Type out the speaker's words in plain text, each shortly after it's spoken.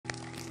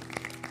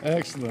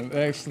Excellent,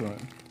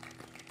 excellent.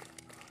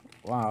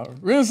 Wow.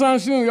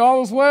 Renaissance Unity,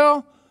 all is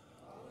well?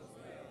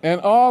 And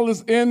all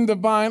is in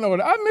divine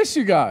order. I miss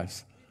you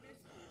guys.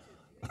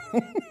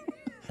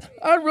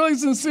 I really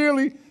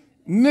sincerely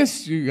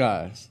miss you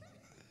guys.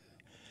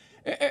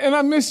 And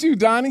I miss you,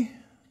 Donnie.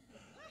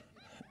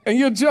 And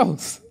your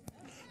jokes.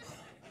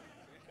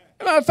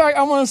 And in fact,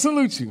 I want to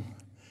salute you.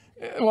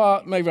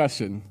 Well, maybe I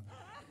shouldn't.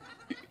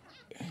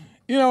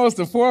 You know, it's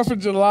the 4th of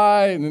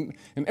July, and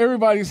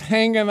everybody's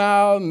hanging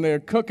out, and they're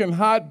cooking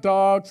hot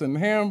dogs and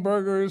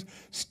hamburgers,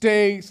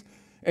 steaks,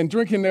 and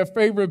drinking their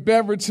favorite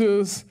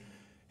beverages.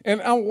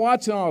 And I'm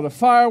watching all the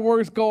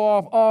fireworks go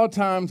off all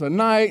times of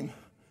night.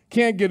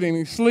 Can't get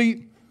any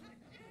sleep.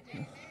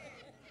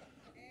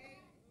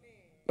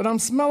 But I'm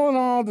smelling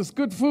all this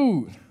good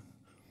food.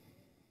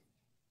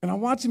 And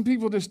I'm watching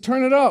people just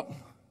turn it up.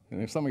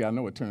 And some of y'all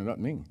know what turn it up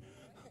means.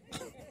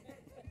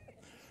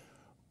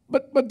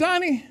 But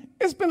Donnie,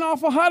 it's been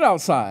awful hot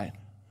outside.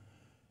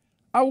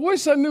 I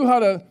wish I knew how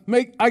to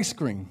make ice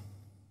cream.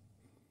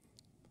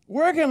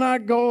 Where can I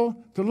go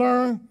to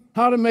learn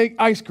how to make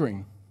ice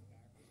cream?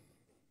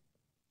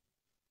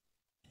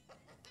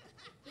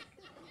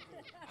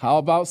 How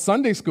about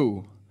Sunday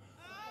school?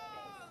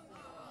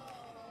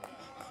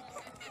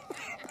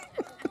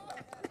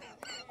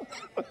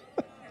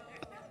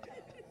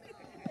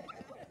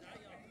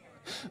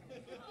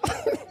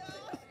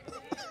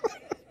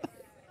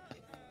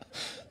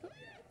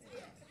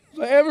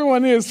 So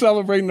everyone is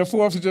celebrating the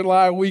 4th of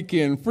July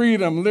weekend,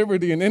 freedom,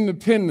 liberty, and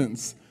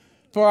independence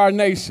for our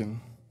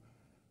nation.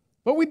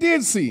 But we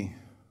did see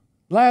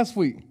last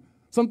week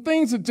some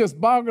things that just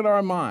boggled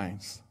our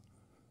minds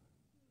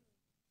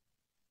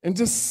and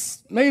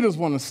just made us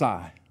want to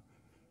sigh.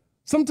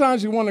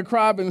 Sometimes you want to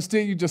cry, but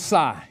instead you just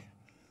sigh.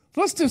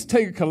 So let's just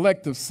take a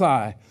collective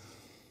sigh.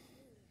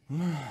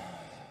 You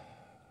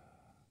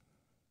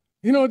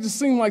know, it just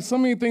seemed like so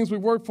many things we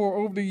worked for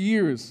over the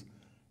years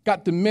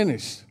got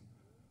diminished,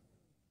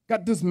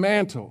 got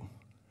dismantled,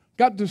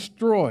 got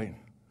destroyed.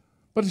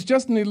 But it's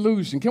just an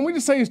illusion. Can we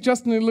just say it's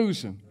just an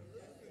illusion?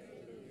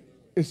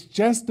 It's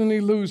just an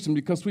illusion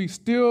because we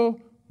still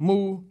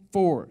move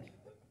forward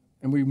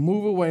and we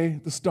move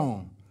away the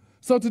stone.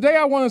 So today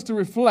I want us to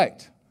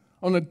reflect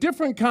on a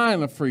different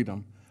kind of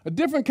freedom, a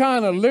different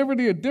kind of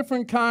liberty, a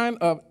different kind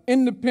of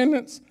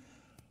independence,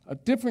 a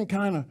different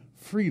kind of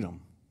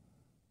freedom.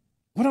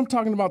 What I'm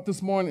talking about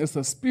this morning is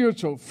a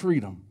spiritual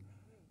freedom,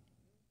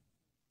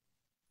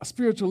 a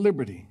spiritual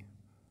liberty,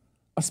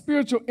 a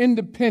spiritual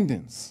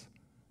independence.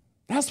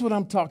 That's what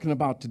I'm talking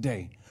about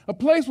today. A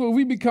place where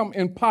we become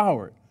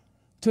empowered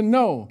to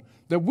know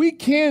that we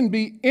can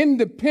be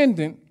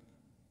independent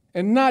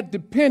and not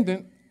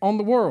dependent on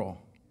the world.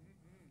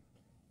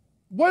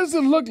 What does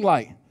it look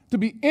like to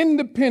be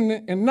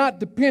independent and not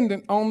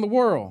dependent on the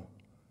world?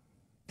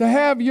 To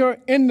have your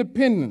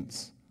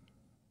independence,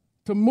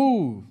 to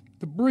move,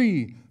 to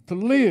breathe, to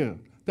live,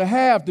 to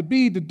have, to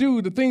be, to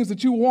do the things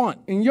that you want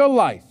in your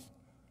life.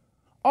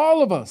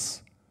 All of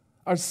us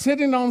are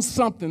sitting on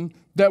something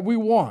that we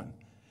want.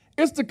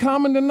 It's the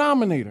common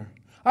denominator.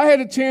 I had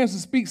a chance to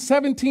speak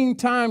 17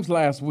 times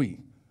last week.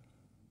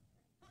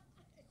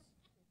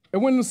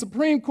 And when the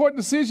Supreme Court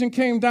decision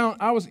came down,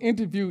 I was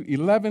interviewed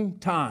 11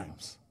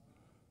 times.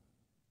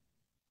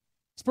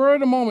 Spur of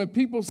the moment,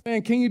 people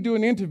saying, can you do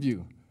an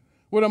interview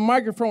with a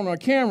microphone or a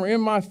camera in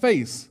my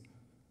face,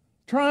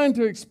 trying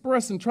to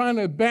express and trying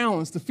to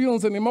balance the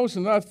feelings and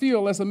emotions that I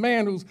feel as a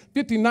man who's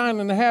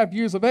 59 and a half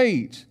years of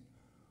age.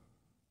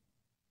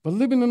 But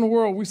living in the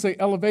world, we say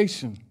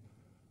elevation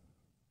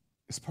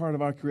is part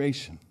of our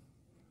creation.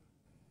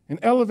 And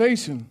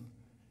elevation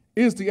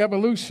is the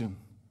evolution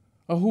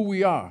of who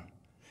we are.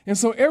 And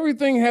so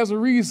everything has a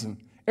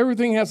reason.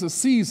 Everything has a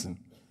season.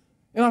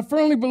 And I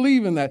firmly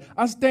believe in that.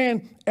 I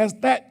stand as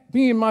that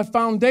being my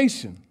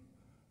foundation.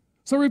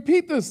 So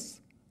repeat this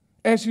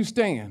as you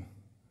stand.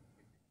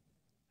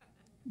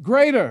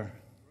 Greater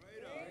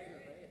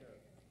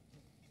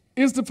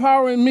is the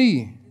power in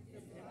me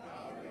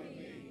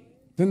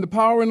than the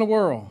power in the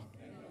world.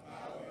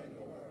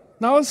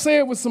 Now let's say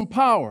it with some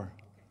power,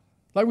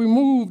 like we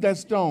moved that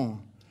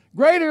stone.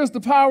 Greater is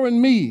the power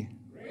in me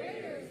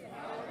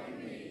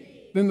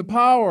than the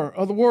power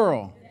of the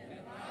world.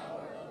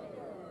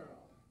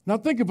 Now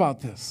think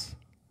about this.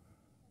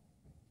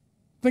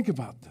 Think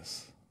about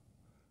this.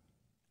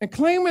 And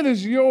claim it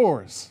as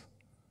yours.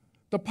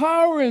 The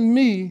power in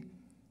me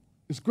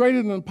is greater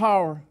than the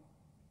power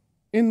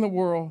in the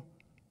world,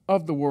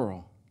 of the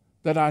world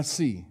that I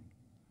see.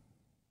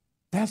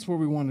 That's where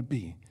we want to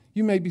be.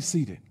 You may be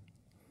seated.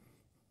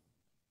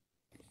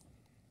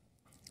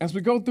 As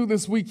we go through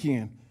this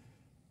weekend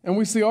and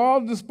we see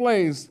all the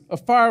displays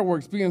of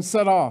fireworks being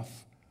set off,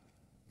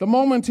 the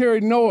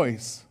momentary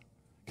noise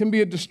can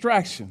be a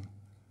distraction,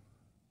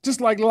 just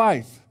like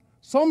life.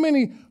 So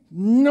many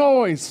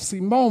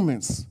noisy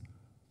moments,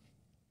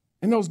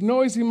 and those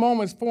noisy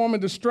moments form a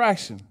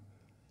distraction.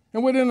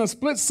 And within a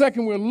split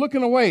second, we're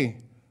looking away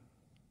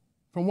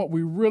from what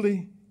we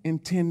really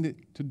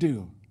intended to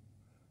do.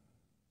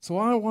 So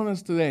I want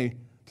us today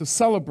to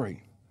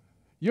celebrate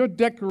your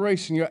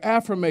declaration, your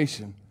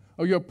affirmation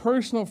of your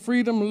personal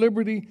freedom,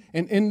 liberty,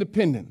 and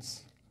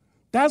independence.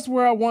 That's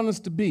where I want us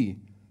to be.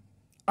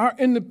 Our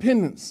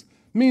independence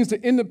means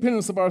the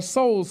independence of our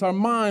souls, our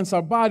minds,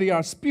 our body,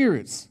 our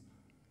spirits.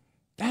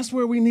 That's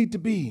where we need to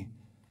be.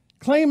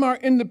 Claim our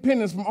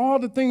independence from all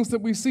the things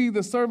that we see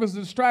that serve as a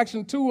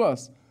distraction to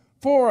us,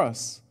 for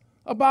us,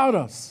 about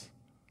us.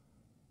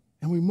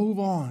 And we move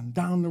on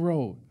down the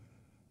road.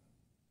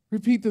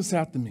 Repeat this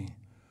after me.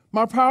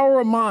 My power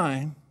of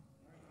mind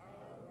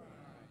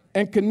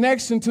and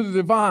connection to the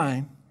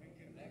divine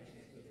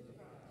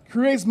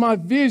creates my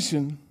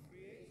vision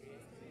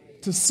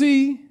to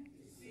see,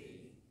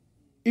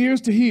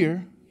 ears to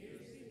hear,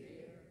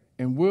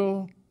 and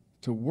will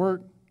to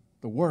work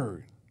the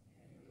word.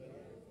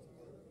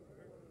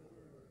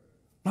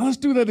 Now let's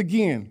do that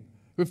again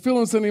with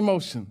feelings and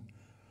emotion.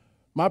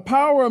 My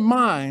power of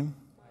mind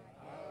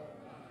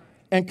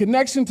and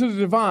connection to the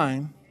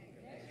divine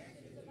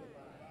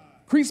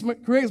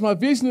creates my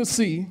vision to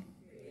see,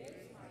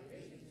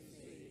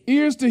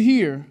 ears to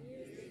hear,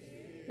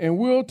 and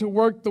will to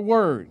work the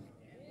word.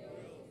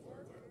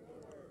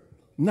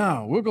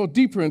 Now, we'll go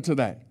deeper into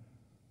that.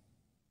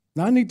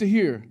 Now, I need to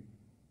hear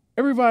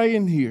everybody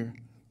in here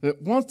that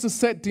wants to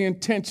set the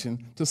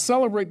intention to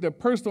celebrate their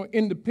personal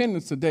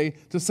independence today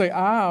to say,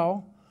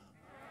 ow.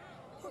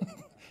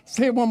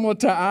 Say it one more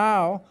time,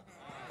 ow.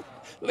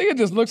 Leah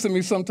just looks at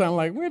me sometimes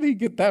like, where did he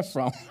get that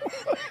from?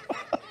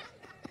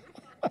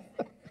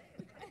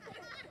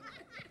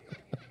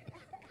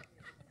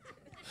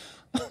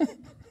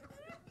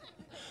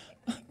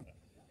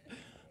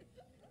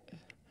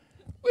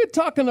 We're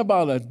talking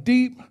about a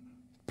deep,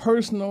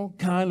 personal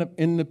kind of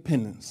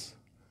independence.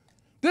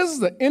 This is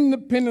the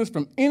independence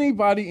from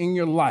anybody in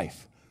your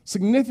life,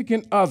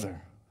 significant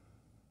other,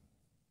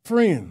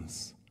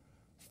 friends,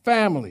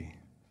 family,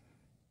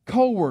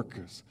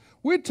 co-workers.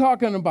 We're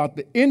talking about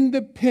the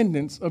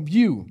independence of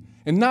you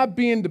and not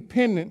being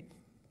dependent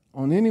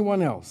on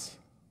anyone else.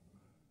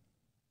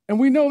 And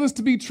we know this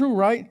to be true,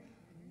 right?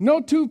 No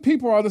two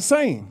people are the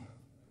same.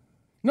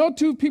 No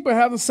two people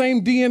have the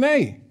same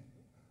DNA.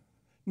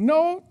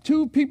 No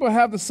two people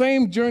have the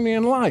same journey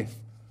in life.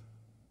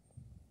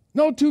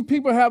 No two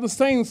people have the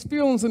same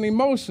feelings and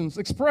emotions,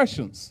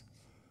 expressions.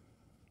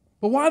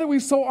 But why do we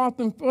so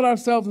often put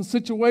ourselves in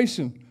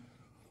situations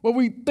where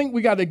we think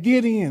we got to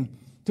get in,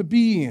 to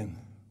be in,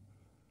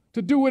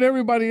 to do what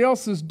everybody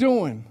else is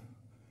doing,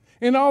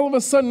 and all of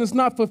a sudden it's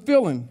not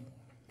fulfilling,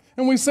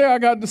 and we say, I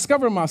got to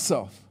discover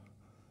myself?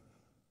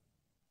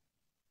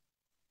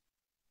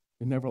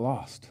 You're never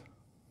lost.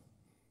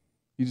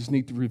 You just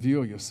need to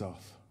reveal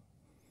yourself.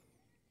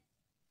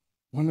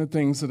 One of the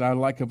things that I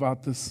like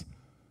about this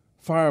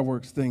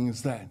fireworks thing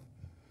is that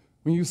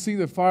when you see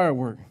the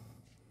firework,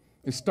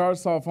 it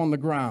starts off on the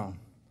ground.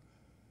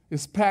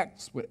 It's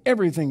packed with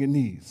everything it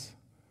needs.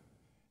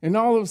 And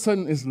all of a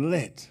sudden it's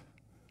lit.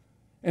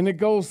 And it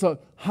goes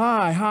up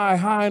high, high,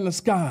 high in the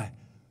sky.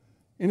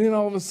 And then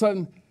all of a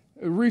sudden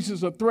it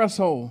reaches a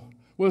threshold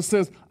where it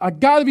says, I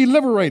got to be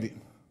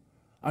liberated.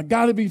 I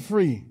got to be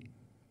free.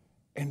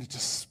 And it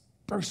just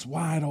bursts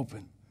wide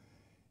open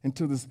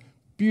into this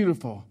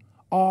beautiful,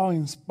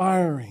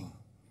 awe-inspiring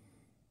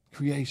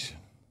creation.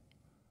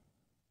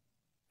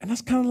 And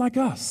that's kind of like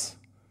us.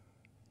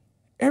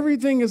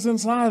 Everything is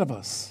inside of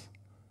us.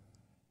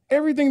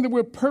 Everything that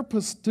we're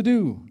purposed to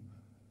do,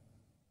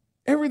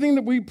 everything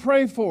that we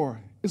pray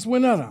for is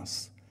within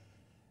us.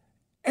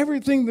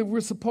 Everything that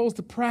we're supposed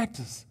to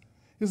practice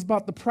is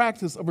about the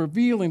practice of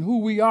revealing who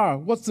we are,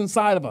 what's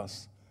inside of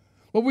us.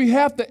 But we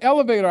have to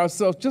elevate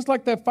ourselves, just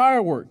like that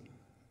firework,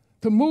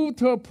 to move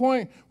to a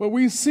point where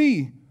we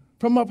see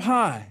from up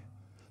high.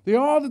 They're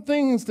all the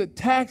things that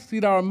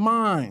taxied our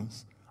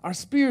minds, our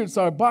spirits,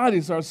 our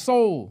bodies, our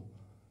soul.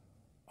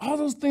 All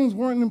those things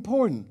weren't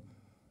important.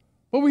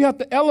 But we have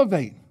to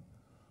elevate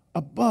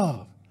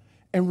above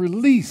and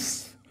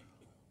release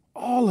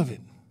all of it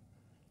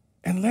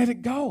and let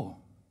it go.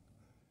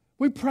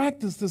 We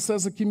practice this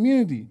as a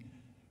community.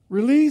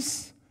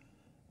 Release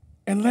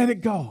and let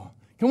it go.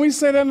 Can we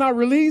say that now?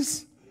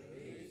 Release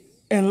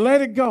and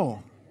let it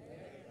go.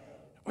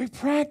 We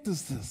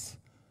practice this.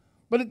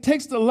 But it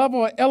takes the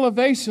level of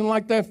elevation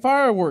like that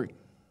firework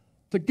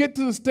to get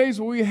to the stage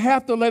where we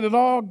have to let it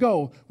all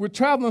go. We're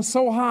traveling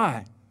so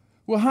high.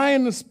 We're high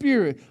in the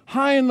spirit,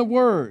 high in the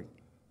word,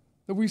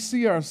 that we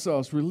see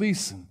ourselves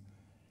releasing.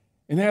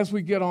 And as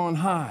we get on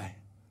high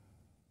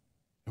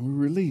and we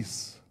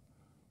release,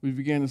 we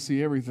begin to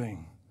see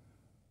everything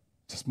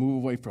just move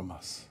away from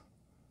us.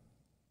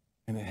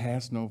 And it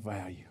has no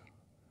value.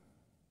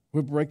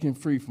 We're breaking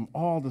free from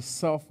all the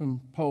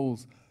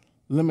self-imposed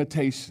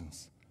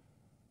limitations,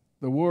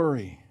 the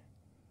worry,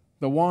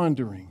 the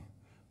wandering,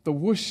 the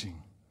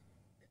wishing,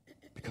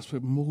 because we're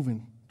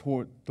moving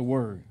toward the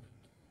word.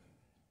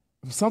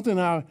 It was something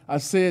I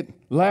said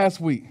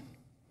last week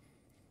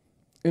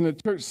in a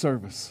church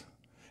service,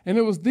 and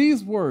it was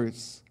these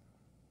words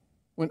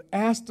when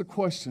asked the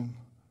question,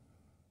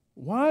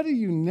 why do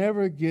you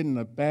never get in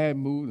a bad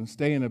mood and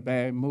stay in a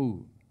bad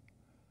mood?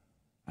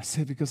 I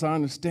said, because I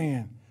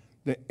understand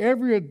that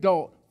every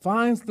adult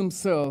finds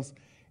themselves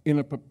in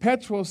a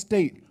perpetual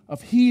state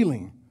of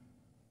healing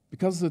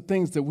because of the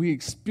things that we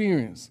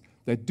experience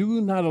that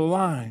do not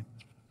align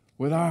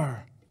with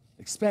our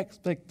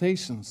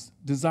expectations,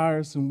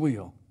 desires, and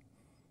will.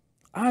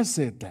 I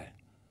said that.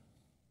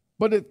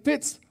 But it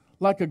fits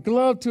like a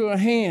glove to a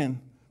hand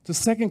to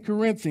 2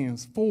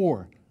 Corinthians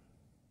 4,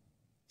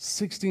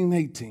 16,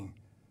 18.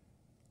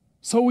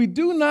 So we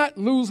do not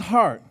lose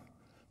heart.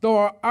 Though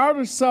our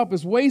outer self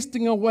is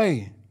wasting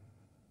away,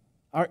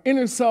 our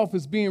inner self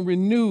is being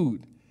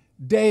renewed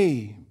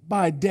day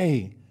by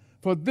day.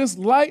 For this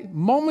light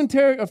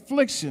momentary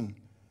affliction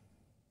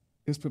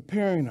is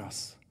preparing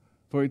us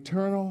for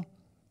eternal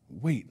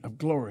weight of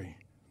glory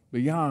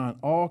beyond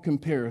all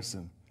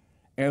comparison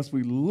as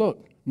we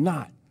look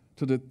not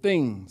to the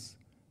things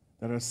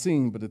that are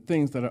seen, but the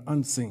things that are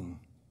unseen.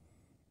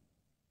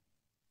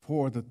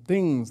 For the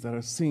things that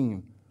are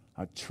seen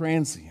are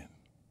transient,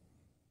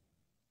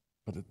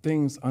 but the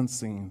things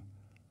unseen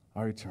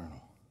are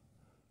eternal.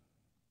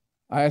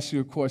 I asked you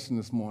a question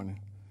this morning.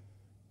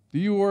 Do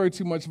you worry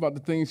too much about the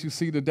things you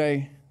see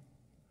today?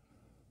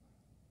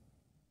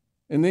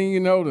 And then you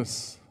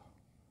notice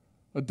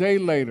a day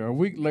later, a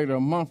week later, a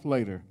month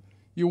later,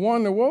 you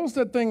wonder, what was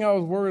that thing I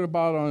was worried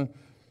about on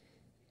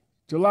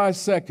July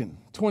 2nd,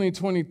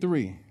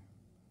 2023,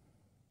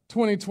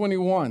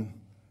 2021,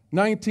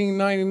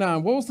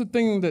 1999? What was the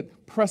thing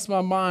that pressed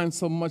my mind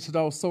so much that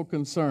I was so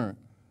concerned?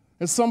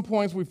 At some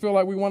points, we feel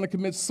like we want to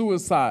commit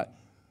suicide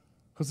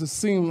because it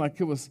seemed like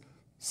it was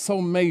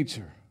so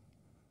major.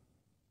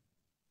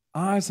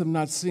 Eyes have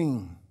not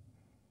seen,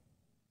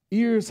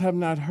 ears have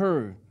not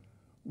heard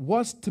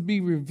what's to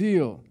be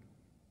revealed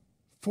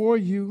for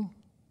you,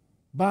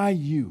 by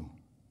you.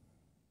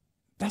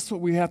 That's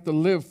what we have to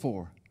live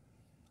for.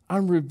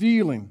 I'm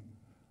revealing.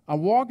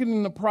 I'm walking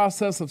in the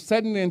process of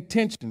setting the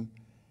intention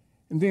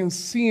and then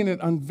seeing it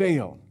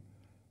unveiled,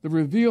 the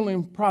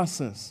revealing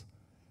process.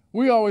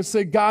 We always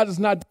say, God is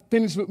not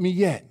finished with me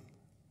yet.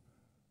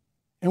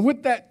 And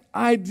with that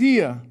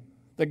idea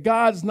that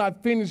God is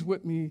not finished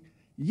with me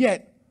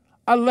yet,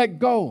 I let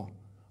go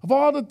of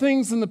all the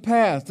things in the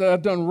past that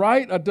I've done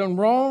right, I've done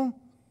wrong.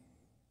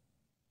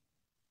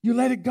 You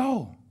let it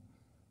go.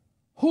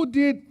 Who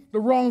did the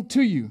wrong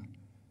to you?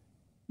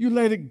 You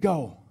let it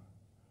go.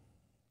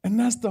 And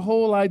that's the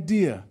whole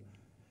idea.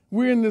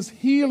 We're in this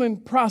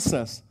healing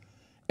process,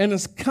 and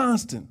it's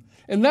constant.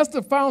 And that's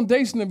the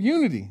foundation of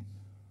unity.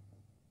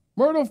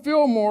 Myrtle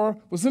Fillmore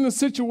was in a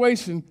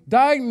situation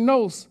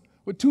diagnosed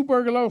with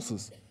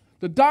tuberculosis.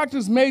 The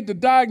doctors made the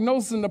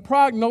diagnosis and the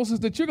prognosis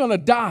that you're going to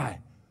die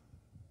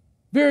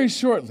very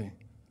shortly.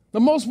 The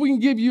most we can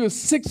give you is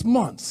 6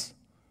 months.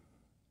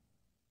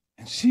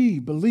 And she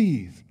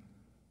believed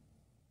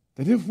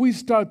that if we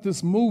start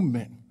this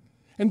movement,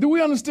 and do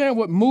we understand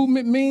what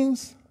movement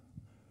means?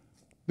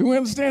 Do we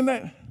understand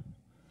that?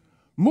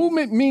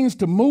 Movement means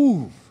to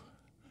move.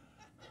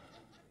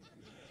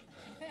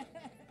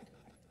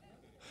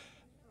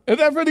 Is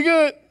that pretty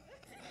good?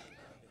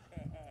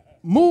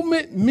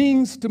 Movement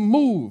means to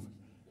move.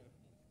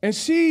 And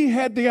she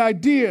had the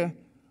idea,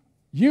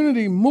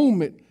 unity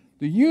movement.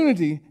 The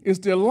unity is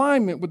the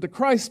alignment with the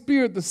Christ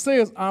spirit that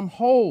says, I'm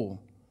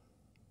whole,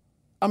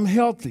 I'm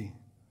healthy,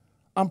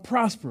 I'm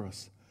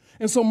prosperous.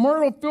 And so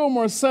Myrtle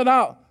Fillmore set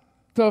out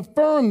to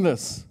affirm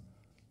this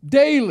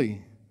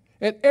daily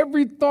at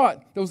every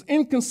thought that was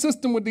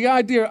inconsistent with the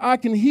idea, I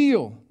can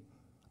heal,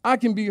 I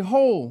can be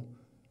whole.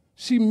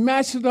 She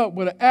matched it up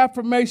with an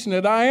affirmation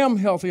that I am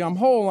healthy, I'm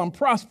whole, I'm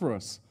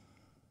prosperous.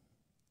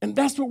 And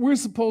that's what we're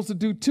supposed to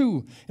do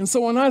too. And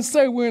so when I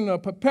say we're in a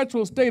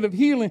perpetual state of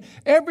healing,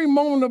 every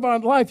moment of our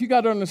life, you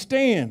got to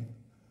understand,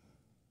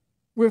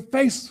 we're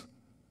faced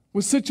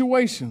with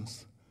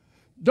situations.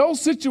 Those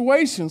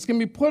situations can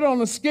be put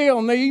on a scale,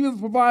 and they either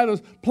provide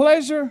us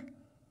pleasure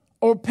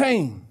or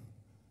pain.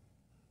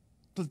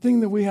 The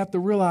thing that we have to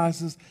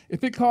realize is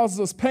if it causes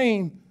us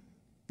pain,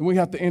 then we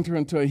have to enter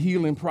into a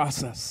healing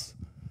process.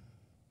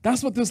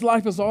 That's what this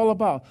life is all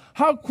about.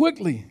 How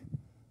quickly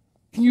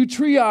can you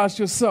triage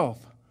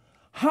yourself?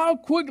 How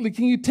quickly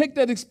can you take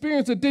that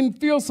experience that didn't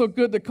feel so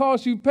good, that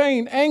caused you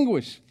pain,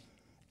 anguish,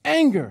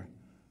 anger,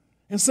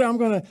 and say, I'm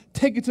going to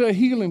take it to a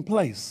healing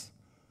place.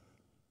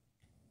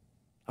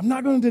 I'm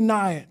not going to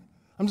deny it.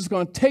 I'm just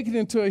going to take it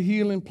into a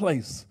healing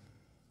place.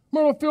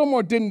 Myrtle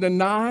Fillmore didn't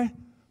deny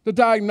the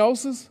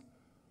diagnosis,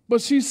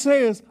 but she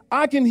says,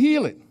 I can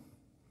heal it.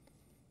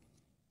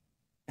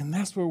 And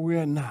that's where we're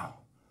at now.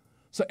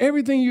 So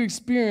everything you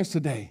experience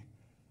today,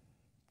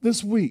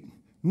 this week,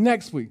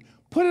 next week,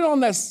 put it on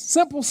that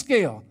simple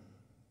scale,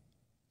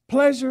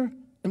 pleasure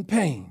and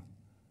pain.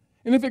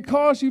 And if it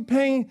causes you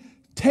pain,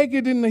 take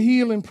it in the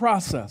healing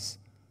process.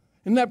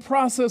 And that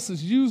process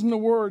is using the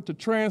word to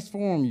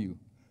transform you.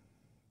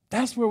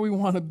 That's where we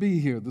want to be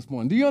here this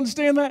morning. Do you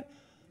understand that?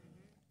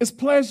 It's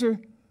pleasure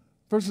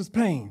versus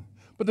pain.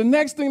 But the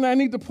next thing that I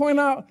need to point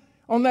out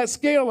on that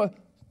scale of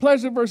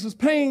pleasure versus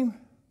pain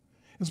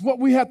is what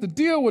we have to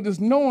deal with is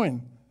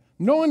knowing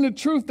the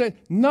truth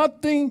that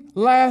nothing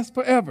lasts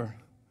forever.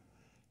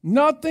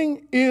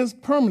 Nothing is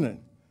permanent.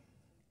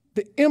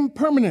 The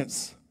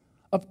impermanence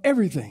of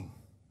everything.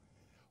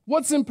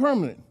 What's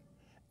impermanent?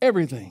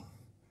 Everything.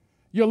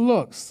 Your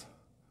looks,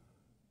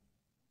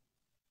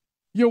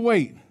 your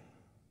weight,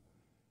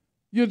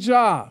 your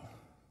job,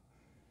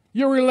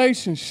 your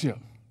relationship.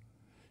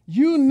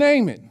 You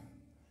name it.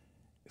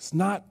 It's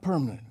not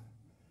permanent.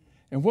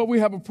 And what we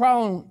have a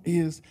problem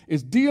is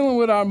dealing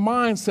with our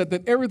mindset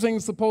that everything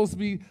is supposed to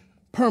be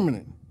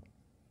permanent.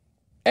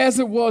 As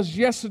it was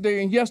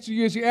yesterday and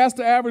yesteryears, you ask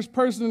the average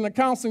person in a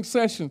counseling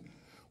session,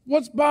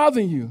 what's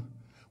bothering you?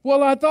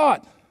 Well, I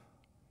thought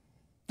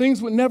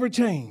things would never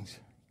change.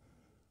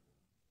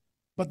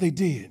 But they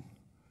did.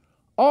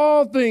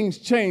 All things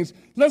change.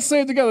 Let's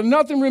say it together.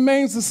 Nothing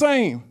remains the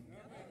same.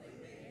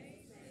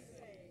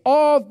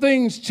 All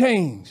things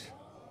change.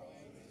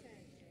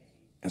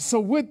 And so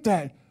with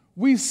that,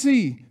 we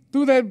see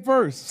through that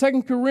verse,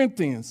 2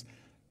 Corinthians,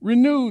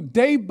 renewed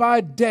day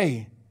by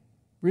day.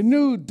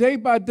 Renewed day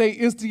by day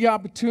is the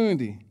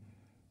opportunity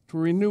to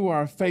renew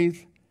our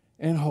faith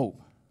and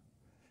hope.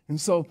 And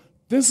so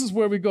this is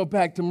where we go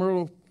back to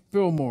Myrtle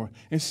Fillmore.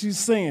 And she's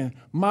saying,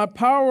 my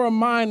power of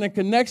mind and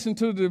connection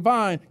to the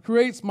divine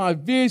creates my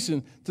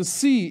vision to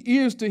see,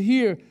 ears to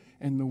hear,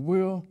 and the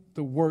will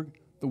to work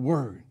the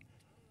word.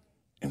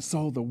 And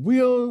so the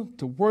will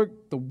to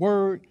work the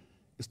word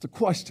is the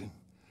question.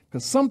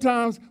 Because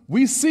sometimes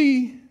we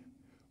see,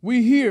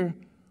 we hear,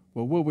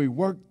 but will we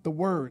work the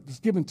word that's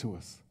given to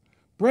us?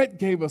 Brett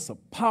gave us a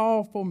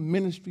powerful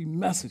ministry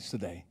message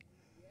today,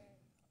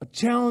 a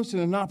challenge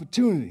and an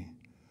opportunity.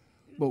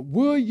 But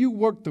will you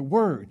work the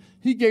word?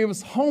 He gave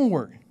us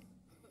homework.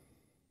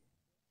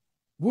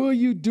 Will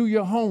you do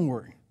your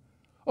homework?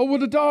 Or will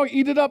the dog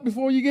eat it up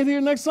before you get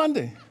here next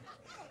Sunday?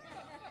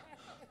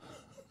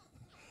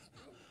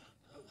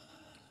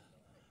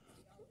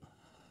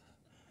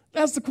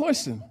 That's the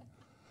question.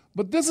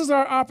 But this is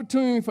our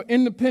opportunity for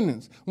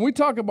independence. When we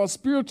talk about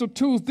spiritual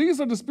tools, these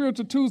are the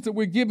spiritual tools that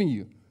we're giving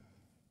you.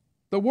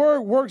 The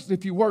word works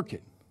if you work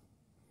it.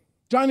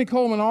 Johnny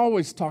Coleman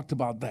always talked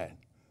about that.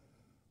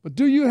 But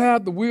do you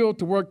have the will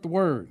to work the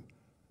word?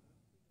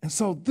 And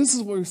so this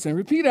is what we're saying.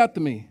 Repeat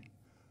after me.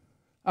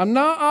 I'm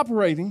now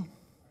operating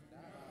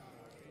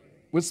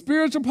with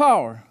spiritual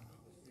power.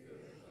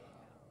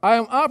 I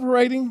am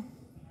operating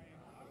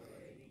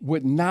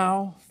with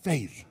now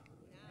faith.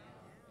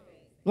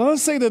 Well,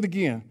 let's say that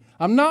again.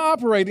 I'm now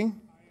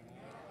operating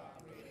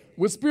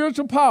with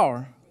spiritual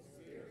power.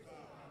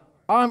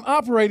 I'm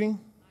operating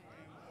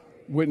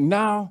with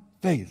now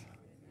faith.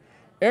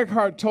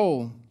 Eckhart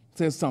Tolle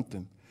says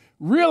something.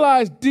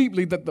 Realize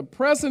deeply that the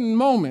present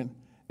moment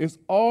is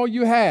all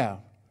you have.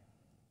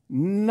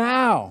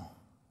 Now,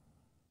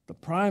 the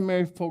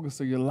primary focus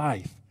of your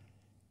life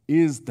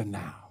is the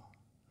now.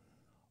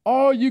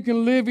 All you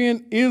can live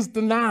in is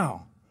the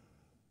now.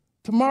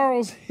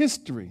 Tomorrow's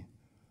history.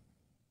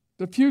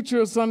 The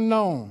future is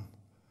unknown.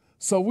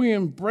 So we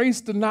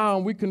embrace the now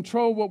and we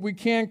control what we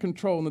can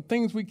control. And the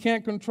things we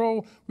can't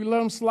control, we let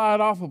them slide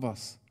off of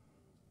us.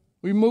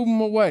 We move them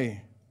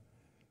away.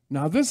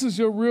 Now, this is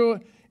your real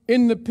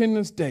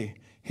Independence Day.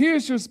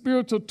 Here's your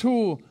spiritual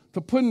tool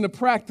to put into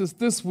practice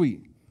this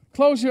week.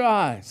 Close your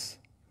eyes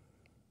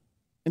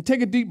and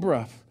take a deep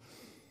breath.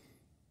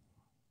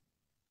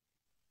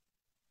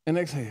 And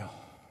exhale.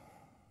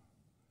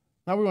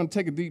 Now we're going to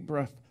take a deep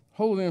breath.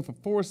 Hold it in for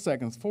 4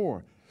 seconds.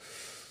 4.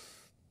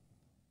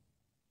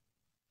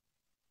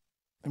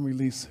 And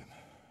release it.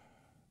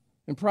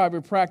 In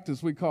private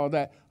practice, we call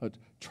that a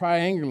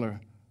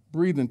triangular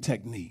breathing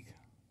technique.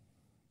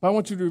 But I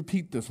want you to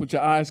repeat this with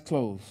your eyes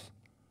closed.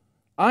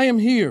 I am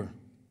here.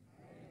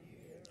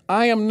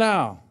 I am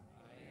now.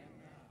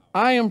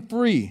 I am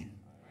free.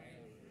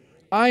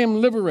 I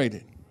am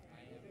liberated.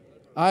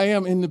 I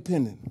am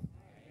independent.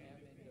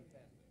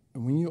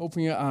 And when you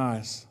open your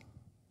eyes,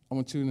 I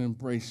want you to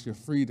embrace your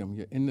freedom,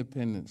 your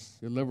independence,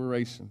 your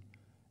liberation,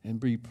 and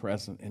be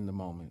present in the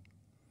moment.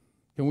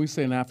 Can we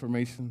say an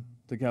affirmation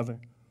together?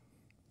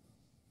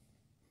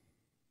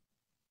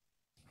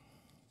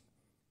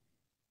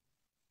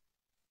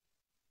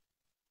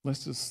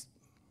 Let's just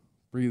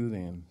breathe it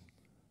in.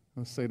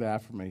 Let's say the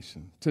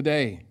affirmation.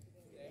 Today,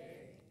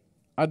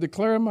 I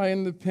declare my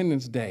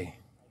Independence Day.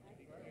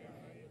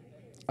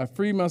 I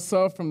free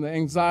myself from the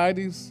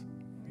anxieties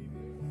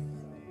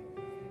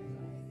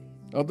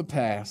of the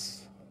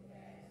past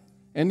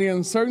and the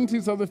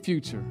uncertainties of the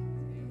future.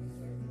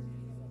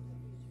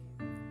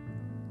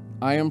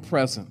 I am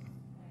present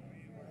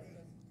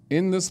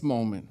in this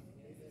moment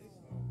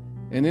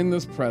and in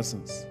this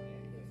presence.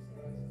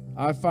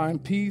 I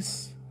find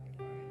peace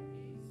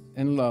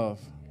and love,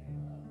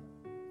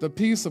 the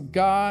peace of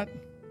God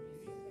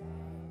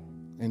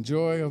and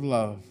joy of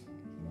love,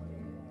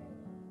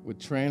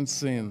 which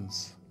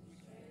transcends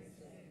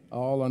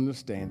all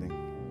understanding.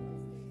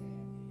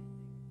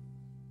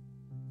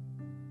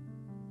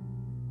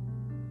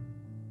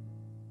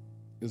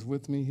 Is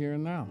with me here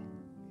and now.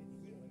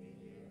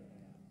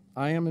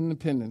 I am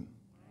independent.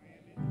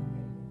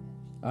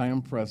 I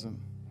am present.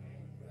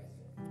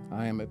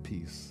 I am at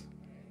peace.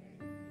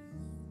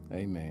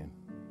 Amen.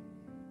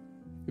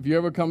 If you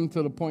ever come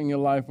to the point in your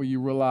life where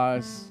you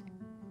realize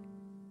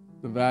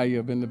the value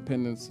of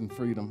independence and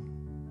freedom.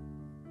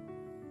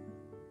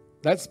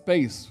 That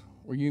space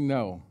where you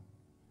know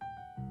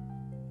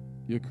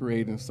you're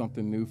creating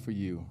something new for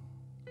you.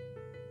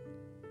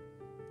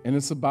 And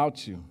it's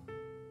about you.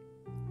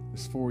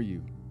 It's for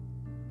you.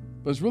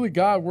 But it's really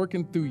God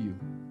working through you.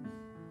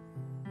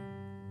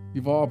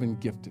 You've all been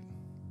gifted.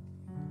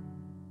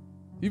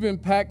 You've been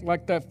packed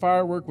like that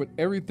firework with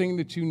everything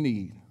that you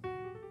need.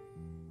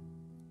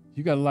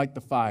 You got to light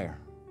the fire.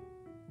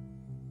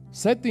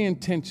 Set the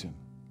intention.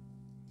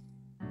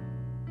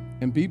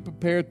 And be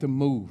prepared to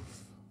move.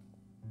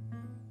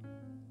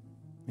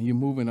 And you're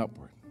moving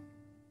upward,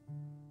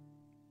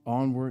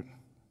 onward,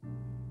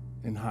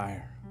 and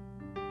higher.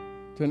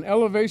 To an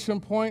elevation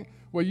point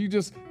where you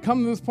just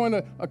come to this point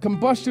of a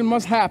combustion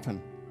must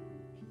happen.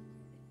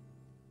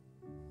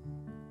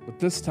 But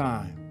this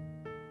time,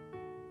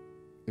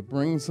 it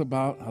brings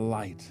about a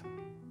light.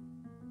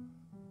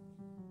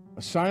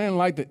 A shining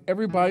light that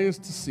everybody is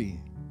to see.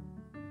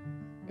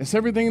 It's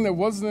everything that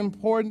wasn't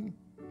important,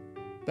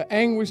 the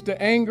anguish,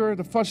 the anger,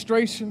 the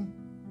frustration,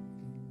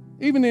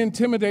 even the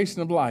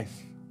intimidation of life.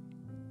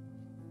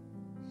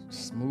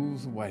 Just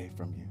moves away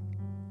from you.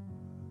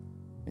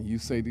 And you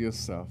say to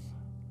yourself,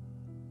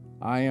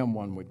 I am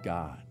one with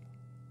God.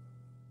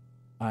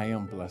 I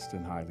am blessed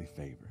and highly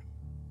favored.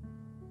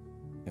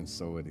 And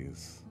so it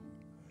is.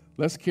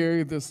 Let's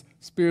carry this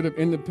spirit of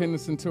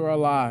independence into our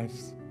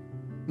lives.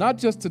 Not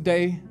just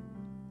today,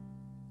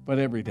 but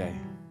every day.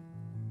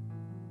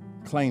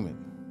 Claim it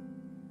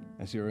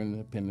as your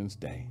Independence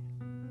Day.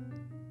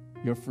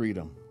 Your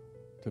freedom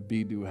to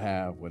be, do,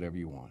 have whatever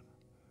you want.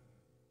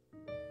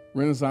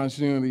 Renaissance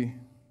Unity,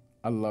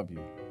 I love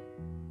you.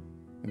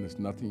 And there's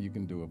nothing you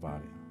can do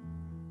about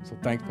it. So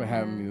thanks for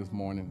having me this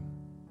morning.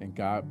 And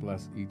God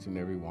bless each and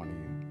every one of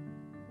you.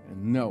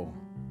 And know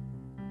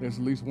there's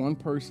at least one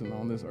person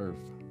on this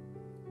earth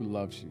who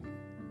loves you.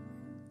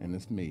 And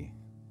it's me,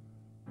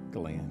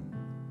 Glenn.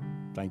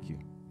 Thank you.